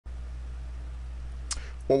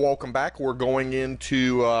Well, welcome back. We're going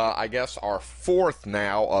into, I guess, our fourth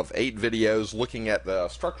now of 8 videos looking at the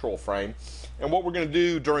structural frame. And what we're going to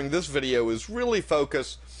do during this video is really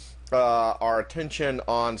focus our attention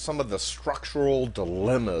on some of the structural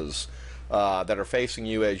dilemmas that are facing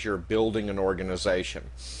you as you're building an organization.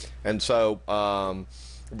 And so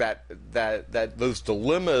those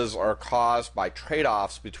dilemmas are caused by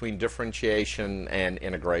trade-offs between differentiation and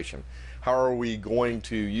integration. How are we going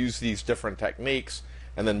to use these different techniques,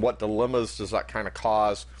 and then what dilemmas does that kind of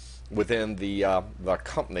cause within the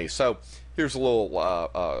company? So here's a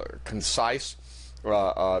little concise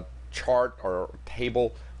chart or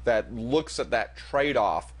table that looks at that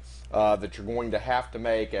trade-off that you're going to have to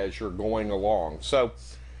make as you're going along. So,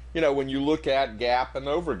 you know, when you look at gap and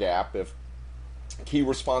overgap, if key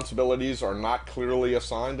responsibilities are not clearly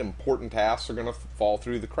assigned, important tasks are going to fall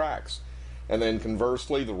through the cracks. And then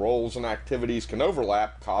conversely, the roles and activities can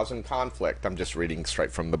overlap, causing conflict. I'm just reading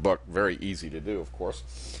straight from the book. Very easy to do, of course.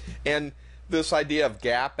 And this idea of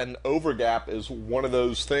gap and overgap is one of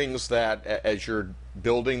those things that as you're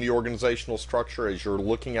building the organizational structure, as you're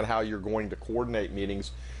looking at how you're going to coordinate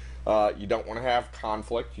meetings, you don't want to have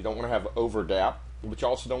conflict, you don't want to have overgap, but you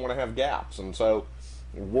also don't want to have gaps. And so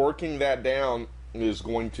working that down is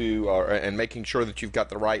going to, and making sure that you've got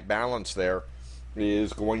the right balance there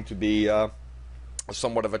is going to be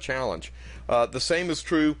somewhat of a challenge. The same is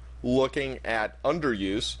true looking at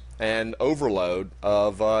underuse and overload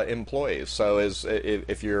of employees. So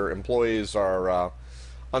if your employees are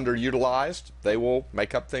underutilized, they will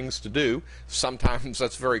make up things to do. Sometimes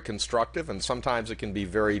that's very constructive, and sometimes it can be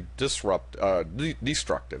very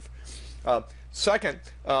destructive. Second,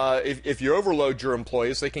 if you overload your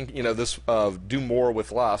employees, they can, this do more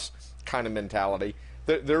with less kind of mentality.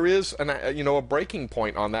 There is a breaking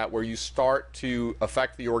point on that where you start to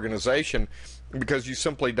affect the organization because you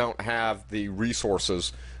simply don't have the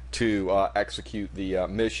resources to execute the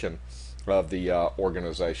mission of the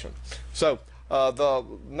organization. So the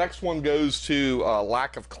next one goes to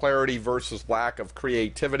lack of clarity versus lack of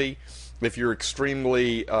creativity. If you're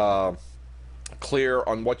extremely clear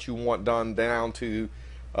on what you want done down to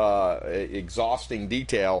exhausting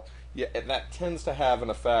detail, that tends to have an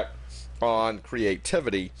effect on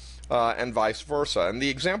creativity and vice versa. And the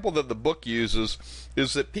example that the book uses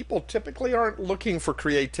is that people typically aren't looking for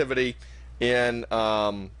creativity in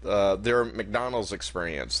their McDonald's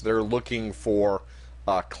experience. They're looking for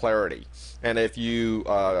clarity. And if you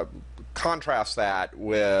contrast that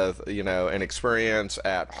with an experience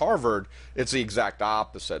at Harvard, it's the exact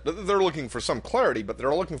opposite. They're looking for some clarity, but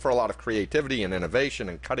they're looking for a lot of creativity and innovation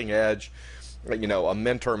and cutting edge, a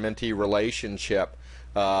mentor-mentee relationship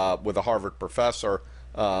with a Harvard professor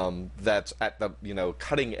that's at the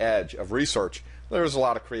cutting edge of research. There's a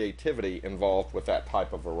lot of creativity involved with that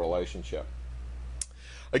type of a relationship.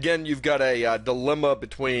 Again, you've got a dilemma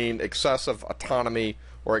between excessive autonomy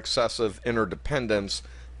or excessive interdependence.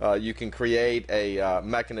 You can create a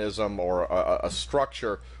mechanism or a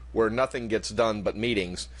structure where nothing gets done but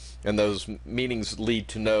meetings, and those meetings lead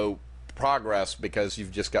to no progress because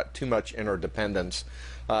you've just got too much interdependence.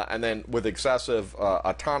 And then with excessive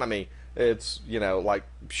autonomy, it's like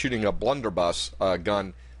shooting a blunderbuss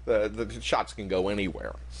gun. The shots can go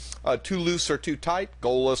anywhere. Too loose or too tight,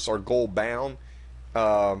 goalless or goal bound,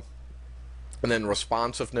 and then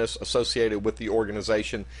responsiveness associated with the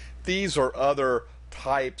organization. These are other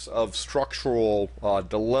types of structural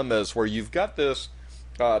dilemmas where you've got this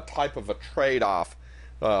type of a trade-off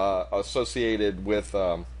associated with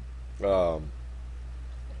the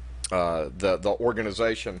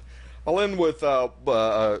organization. I'll end with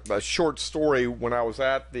a short story. When I was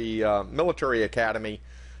at the military academy,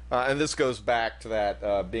 and this goes back to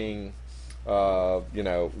that being,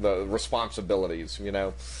 the responsibilities.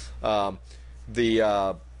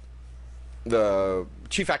 The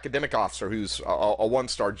chief academic officer, who's a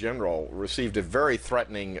one-star general, received a very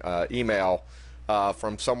threatening email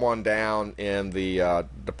from someone down in the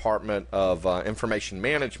Department of Information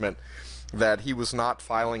Management that he was not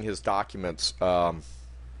filing his documents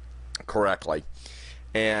correctly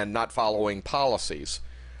and not following policies.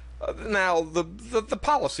 Now, the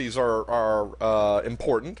policies are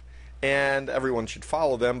important, and everyone should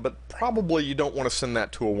follow them, but probably you don't want to send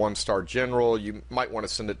that to a one-star general. You might want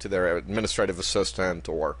to send it to their administrative assistant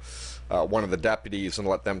or one of the deputies and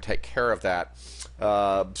let them take care of that.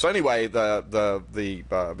 So anyway, the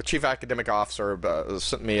chief academic officer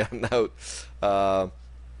sent me a note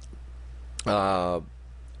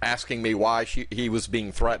asking me why he was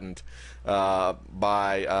being threatened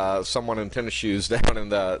by someone in tennis shoes down in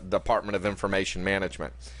the Department of Information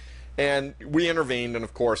Management. And we intervened, and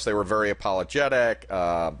of course they were very apologetic,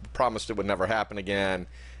 promised it would never happen again,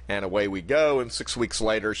 and away we go. And 6 weeks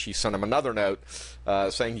later, she sent him another note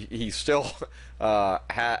saying he still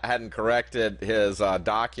hadn't corrected his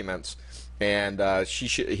documents, and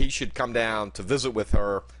he should come down to visit with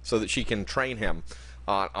her so that she can train him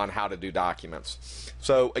on how to do documents.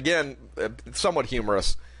 So again, somewhat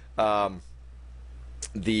humorous.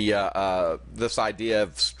 This idea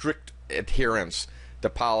of strict adherence to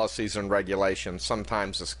policies and regulations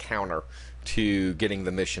sometimes is counter to getting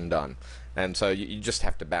the mission done. And so you just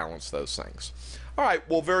have to balance those things. All right,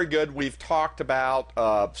 well, very good. We've talked about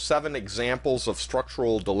 7 examples of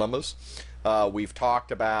structural dilemmas. We've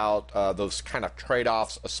talked about those kind of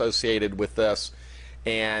trade-offs associated with this,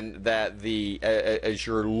 and that as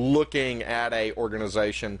you're looking at a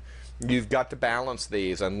organization, you've got to balance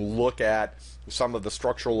these and look at some of the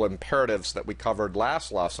structural imperatives that we covered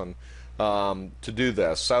last lesson to do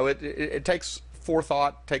this. So it takes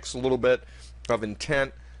forethought, takes a little bit of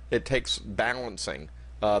intent, it takes balancing.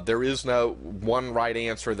 There is no one right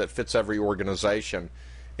answer that fits every organization,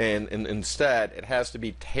 and instead it has to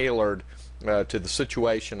be tailored to the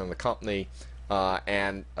situation and the company.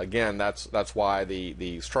 And again, that's why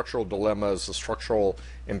the structural dilemmas, the structural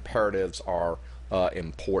imperatives are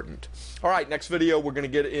important. All right, next video we're going to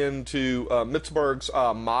get into Mitzberg's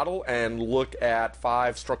model and look at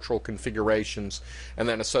 5 structural configurations and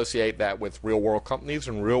then associate that with real-world companies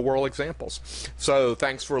and real-world examples. So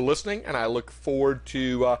thanks for listening, and I look forward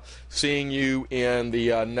to seeing you in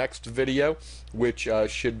the next video, which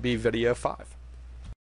should be video 5.